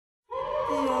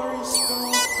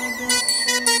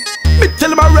Me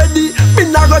tell him already,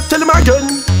 me nah go tell him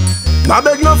again. Nah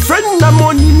beg no friend, nah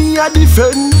money me a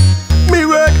defend. Me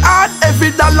work hard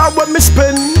every dollar when me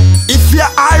spend. If you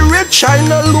are rich, I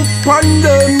no look on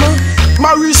them.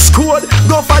 Maurice code,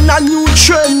 go for a new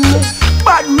trend.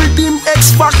 Bad Riddim,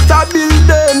 X Factor build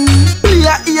them.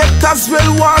 Player haters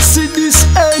well want see this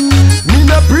end. Me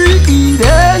no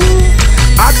pre-Eden.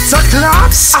 Atta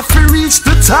Klaps, Affi reach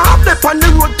the top. They on the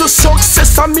road to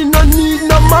success and me no need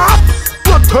no map.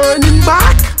 No turning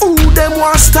back, who them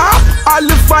want stop? All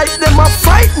the fight them a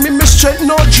fight, me strength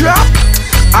no drop.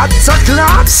 Atta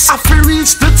Klaps, Affi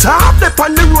reach the top. They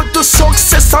on the road to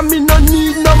success and me no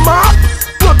need no map.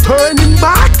 No turning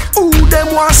back, who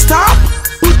them want stop?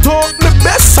 Put out me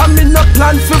best and me no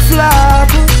plan for flop.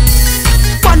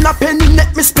 One a penny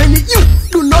net me spend it, you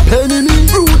do no penny me.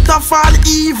 Root of all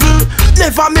evil,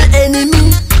 never me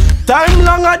enemy. Time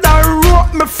longer than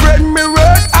rope, my friend, me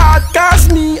work hard,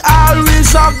 cause me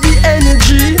always have the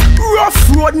energy. Rough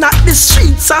road, not the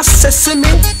streets of sesame.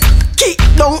 Kick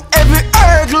down every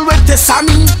hurdle with this of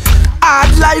me.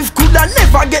 Hard life coulda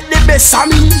never get the best of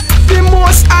me. The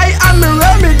most I am a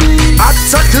remedy.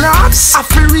 Atta Klaps,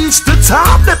 Affi reach the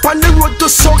top. They on the road to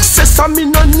success and me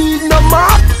no need no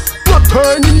map. No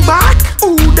turning back,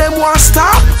 who them want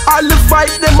stop? All the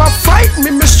fight them a fight,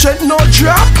 me strength no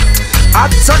drop.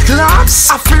 Atta Klaps,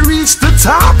 Affi reach the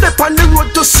top. They on the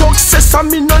road to success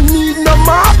and me no need no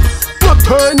map. No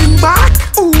turning back,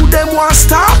 who them want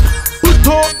stop? Put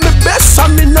out me best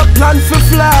and me no plan for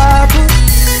flop.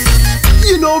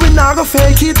 You know we not go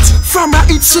fake it. From a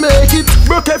hit to make it.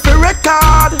 Broke every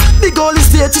record. The goal is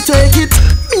there to take it.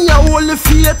 Me a hold the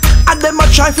faith, and them a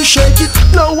try to shake it.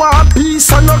 No one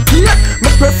piece and no cake, me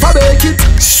prefer bake it.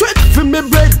 Sweat for me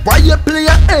bread, why you play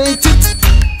a hate it?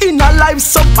 In a life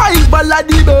survival are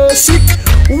the basic.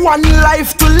 One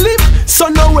life to live, so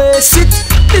no waste it.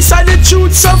 This are the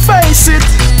truth, so face it.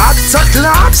 Atta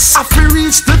Klaps, Affi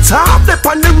reach the top. They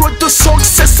on the road to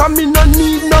success and me no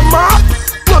need no map.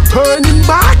 No turning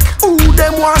back, who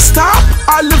them want stop?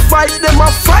 All the fight them a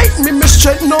fight, me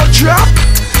strength no drop.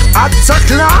 Atta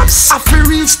Klaps, Affi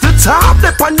reach the top.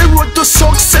 They on the road to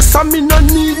success and me no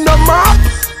need no map.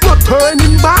 No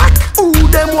turning back, who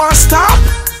them want stop?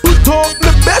 Put out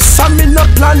me best and me no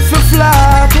plan for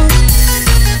flop.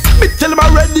 Me tell him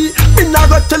already, me nah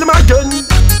go tell him again.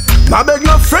 Nah beg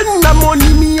no friend, nah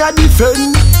money me a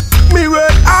defend. Me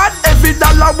work hard every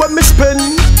dollar when me spend.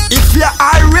 If you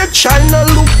are rich, I no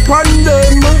look on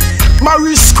them.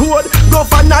 Maurice code, go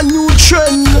for a new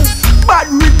trend. Bad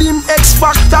Riddim, X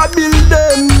Factor build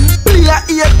them. Player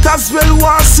haters well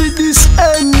want see this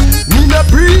end. Me no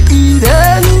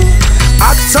pre-Eden.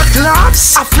 Atta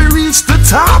Klaps, Affi reach the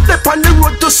top. They on the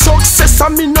road to success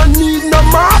and me no need no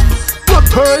map. No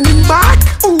turning back,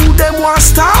 who them want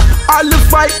stop? All the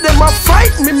fight them a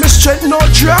fight, me strength no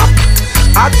drop.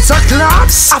 Atta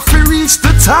Klaps, Affi reach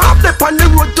the top. They on the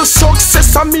road to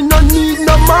success and me no need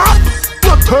no map.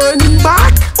 No turning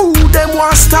back, who them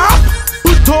want stop?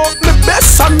 Put out me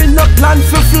best and me no plan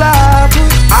for flop.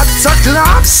 Atta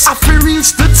Klaps, Affi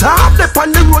reach the top. They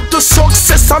on the road to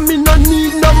success and me no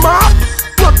need no map.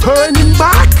 No turning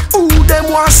back, who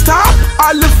them want stop?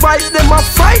 All the fight them a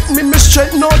fight, me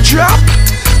strength no drop.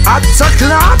 Atta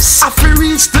Klaps, Affi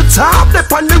reach the top. They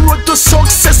on the road to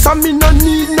success and me no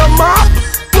need no map.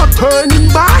 No turning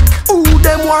back, who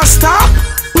them want stop?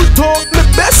 Put out me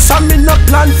best and me no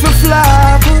plan for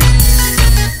flop.